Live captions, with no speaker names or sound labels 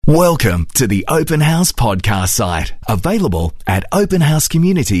Welcome to the Open House podcast site, available at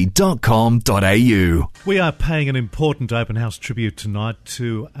openhousecommunity.com.au. We are paying an important Open House tribute tonight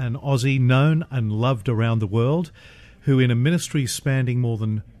to an Aussie known and loved around the world, who in a ministry spanning more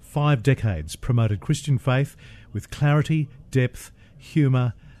than 5 decades promoted Christian faith with clarity, depth,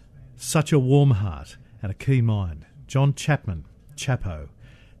 humour, such a warm heart and a keen mind. John Chapman, Chappo,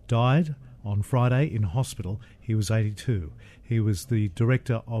 died on Friday in hospital. He was 82. He was the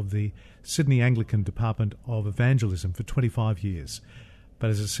director of the Sydney Anglican Department of Evangelism for 25 years, but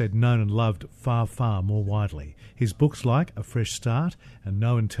as I said, known and loved far, far more widely. His books like A Fresh Start and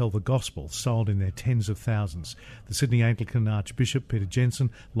Know and Tell the Gospel sold in their tens of thousands. The Sydney Anglican Archbishop Peter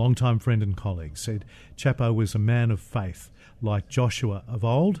Jensen, longtime friend and colleague, said Chappo was a man of faith like Joshua of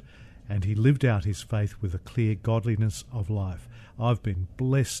old, and he lived out his faith with a clear godliness of life. I've been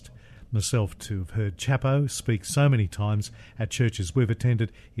blessed myself to have heard Chappo speak so many times at churches we've attended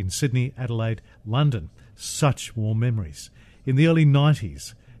in Sydney, Adelaide, London. Such warm memories. In the early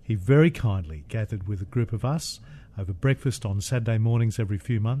 90s, he very kindly gathered with a group of us over breakfast on Saturday mornings every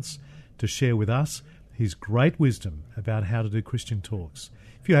few months to share with us his great wisdom about how to do Christian talks.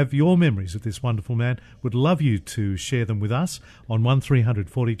 If you have your memories of this wonderful man, would love you to share them with us on 1300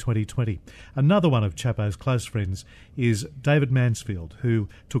 40 20 20. Another one of Chappo's close friends is David Mansfield, who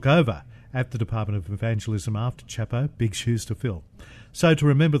took over at the Department of Evangelism after Chappo. Big shoes to fill. So to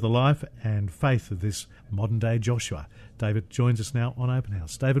remember the life and faith of this modern-day Joshua, David joins us now on Open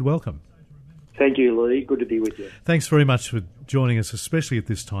House. David, welcome. Thank you, Lee. Good to be with you. Thanks very much for joining us, especially at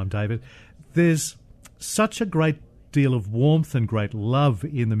this time, David. There's such a great deal of warmth and great love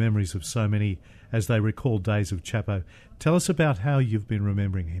in the memories of so many as they recall days of Chappo. Tell us about how you've been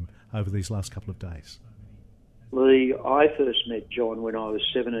remembering him over these last couple of days. Lee, I first met John when I was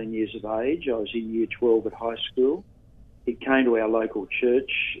 17 years of age. I was in Year 12 at high school. He came to our local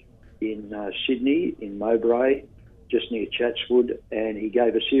church in Sydney, in Mowbray, just near Chatswood, and he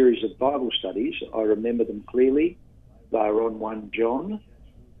gave a series of Bible studies. I remember them clearly. They were on 1 John.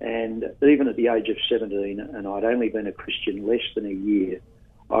 And even at the age of 17, and I'd only been a Christian less than a year,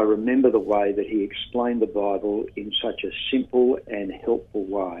 I remember the way that he explained the Bible in such a simple and helpful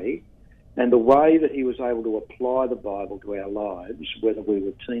way, and the way that he was able to apply the Bible to our lives, whether we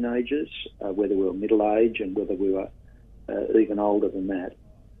were teenagers, whether we were middle-aged, and whether we were even older than that.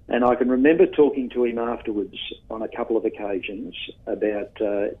 And I can remember talking to him afterwards on a couple of occasions about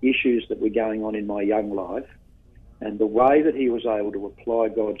issues that were going on in my young life, and the way that he was able to apply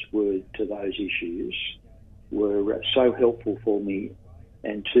God's word to those issues were so helpful for me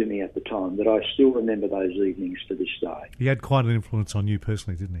and to me at the time that I still remember those evenings to this day. He had quite an influence on you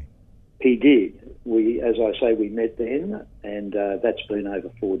personally, didn't he? He did. As I say, we met then, and that's been over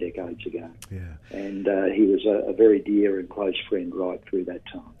 4 decades ago. Yeah. And he was a very dear and close friend right through that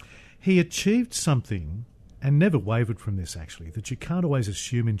time. He achieved something, and never wavered from this actually, that you can't always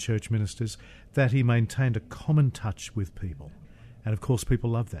assume in church ministers, that he maintained a common touch with people. And of course people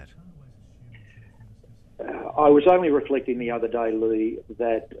love that. I was only reflecting the other day, Lee,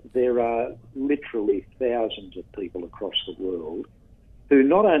 that there are literally thousands of people across the world who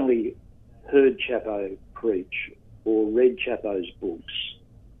not only heard Chappo preach or read Chappo's books,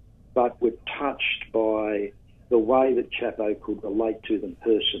 but were touched by the way that Chappo could relate to them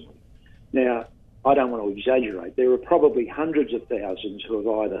personally. Now, I don't want to exaggerate. There are probably hundreds of thousands who have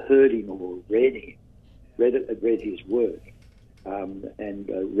either heard him or read his work, and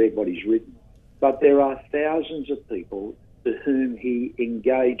read what he's written. But there are thousands of people to whom he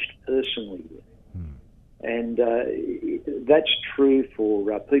engaged personally with. And that's true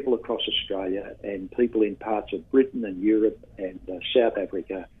for people across Australia and people in parts of Britain and Europe and South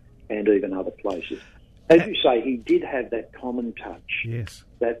Africa and even other places. As you say, he did have that common touch. Yes.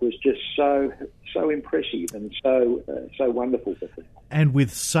 That was just so impressive and so wonderful for people. And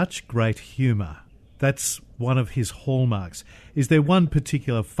with such great humour. That's one of his hallmarks. Is there one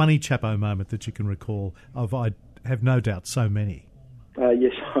particular funny Chappo moment that you can recall of, I have no doubt, so many?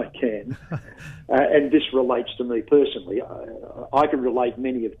 Yes, I can. And this relates to me personally. I can relate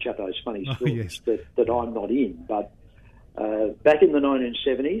many of Chappo's funny stories that I'm not in, but back in the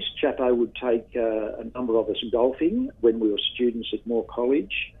 1970s, Chappo would take a number of us golfing when we were students at Moore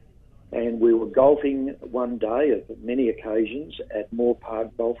College, and we were golfing one day of many occasions at Moore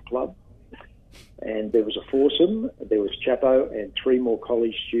Park Golf Club, and there was a foursome. There was Chappo and 3 more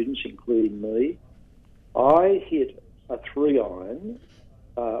college students, including me. I hit a 3-iron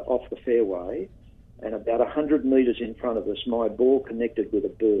off the fairway, and about 100 metres in front of us, my ball connected with a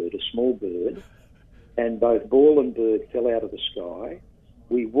bird, a small bird, and both ball and bird fell out of the sky.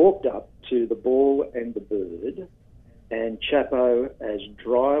 We walked up to the ball and the bird, And Chappo, as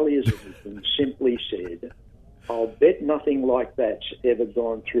dryly as anything, simply said, "I'll bet nothing like that's ever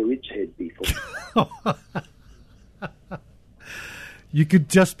gone through its head before." You could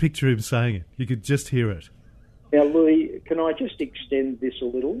just picture him saying it. You could just hear it. Now, Louis, can I just extend this a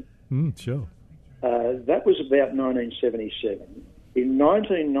little? Sure. That was about 1977. In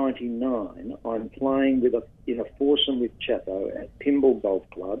 1999, I'm playing in a foursome with Chappo at Pymble Golf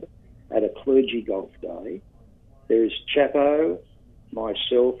Club at a clergy golf day. There's Chappo,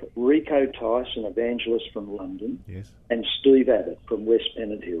 myself, Rico Tice, an evangelist from London, Yes. and Steve Abbott from West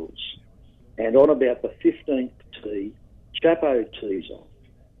Pennant Hills. And on about the 15th tee, Chappo tees off,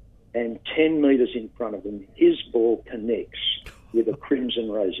 and 10 metres in front of him, his ball connects with a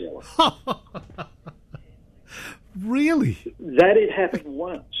crimson rosella. Really? That had happened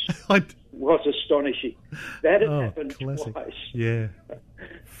once was astonishing. That had happened classic. twice. Yeah.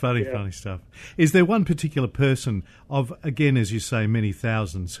 Funny stuff. Is there one particular person of, again, as you say, many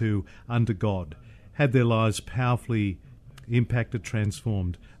thousands who, under God, had their lives powerfully impacted,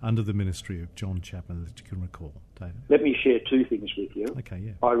 transformed under the ministry of John Chapman that you can recall, David? Let me share two things with you. Okay,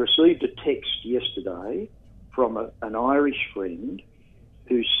 yeah. I received a text yesterday from an Irish friend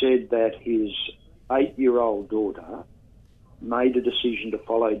who said that his 8-year-old daughter made a decision to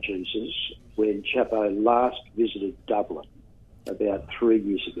follow Jesus when Chappo last visited Dublin about 3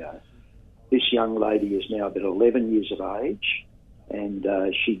 years ago. This young lady is now about 11 years of age, and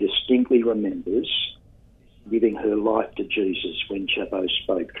she distinctly remembers giving her life to Jesus when Chappo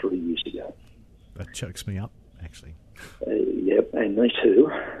spoke 3 years ago. That chokes me up, actually. Yep, and me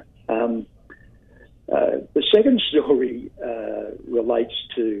too. The second story relates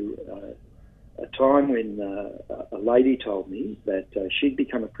to a time when a lady told me that she'd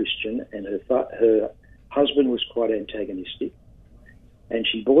become a Christian and her husband was quite antagonistic, and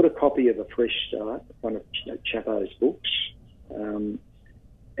she bought a copy of A Fresh Start, one of Chappo's books,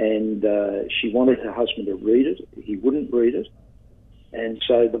 and she wanted her husband to read it. He wouldn't read it, and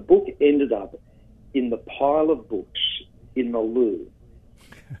so the book ended up in the pile of books in the loo.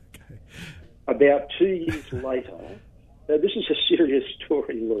 Okay. About 2 years later, now this is a serious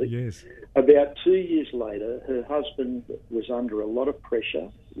story, Louis. Yes. About 2 years later, her husband was under a lot of pressure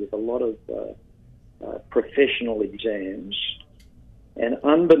with a lot of professional exams, and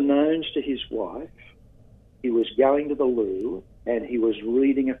unbeknownst to his wife, he was going to the loo and he was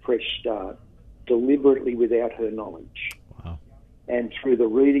reading A Fresh Start deliberately without her knowledge. Wow. And through the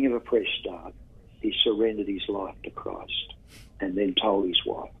reading of A Fresh Start, he surrendered his life to Christ and then told his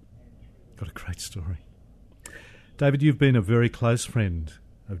wife. Got a great story. David, you've been a very close friend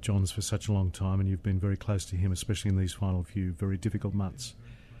of John's for such a long time, and you've been very close to him, especially in these final few very difficult months.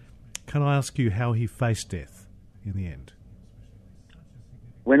 Can I ask you how he faced death in the end?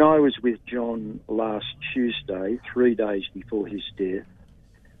 When I was with John last Tuesday, 3 days before his death,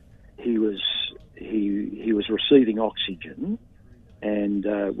 he was receiving oxygen and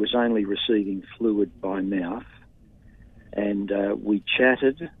was only receiving fluid by mouth. And we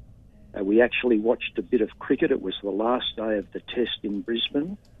chatted. We actually watched a bit of cricket. It was the last day of the test in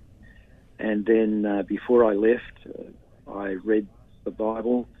Brisbane. And then before I left, I read the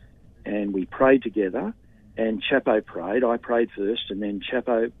Bible and we prayed together. And Chappo prayed. I prayed first, and then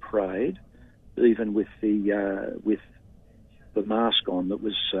Chappo prayed, even with the mask on that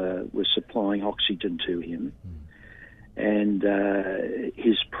was supplying oxygen to him. And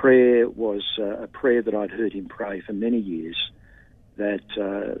his prayer was a prayer that I'd heard him pray for many years, that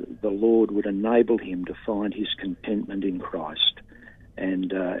the Lord would enable him to find his contentment in Christ, and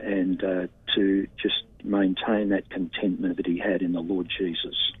to just maintain that contentment that he had in the Lord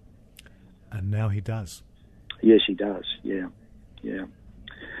Jesus. And now he does. Yes, he does. Yeah.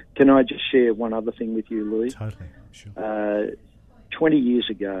 Can I just share one other thing with you, Louis? Totally, sure. 20 years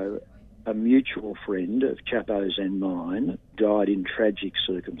ago, a mutual friend of Chappo's and mine died in tragic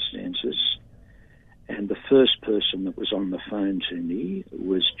circumstances, and the first person that was on the phone to me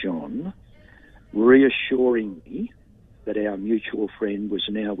was John, reassuring me that our mutual friend was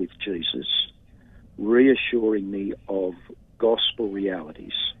now with Jesus, reassuring me of gospel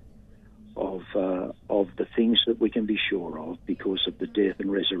realities, of the things that we can be sure of because of the death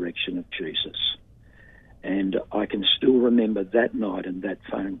and resurrection of Jesus. And I can still remember that night and that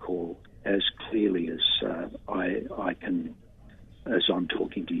phone call as clearly as I can, as I'm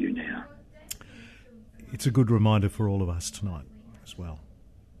talking to you now. It's a good reminder for all of us tonight as well.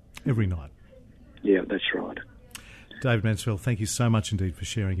 Every night. Yeah, that's right. David Mansfield, thank you so much indeed for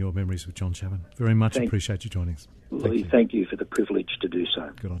sharing your memories with John Chapman. Very much appreciate you joining us. Thank you for the privilege to do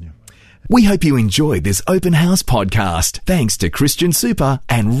so. Good on you. We hope you enjoyed this Open House podcast, thanks to Christian Super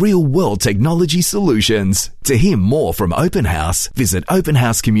and Real World Technology Solutions. To hear more from Open House, visit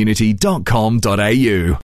openhousecommunity.com.au.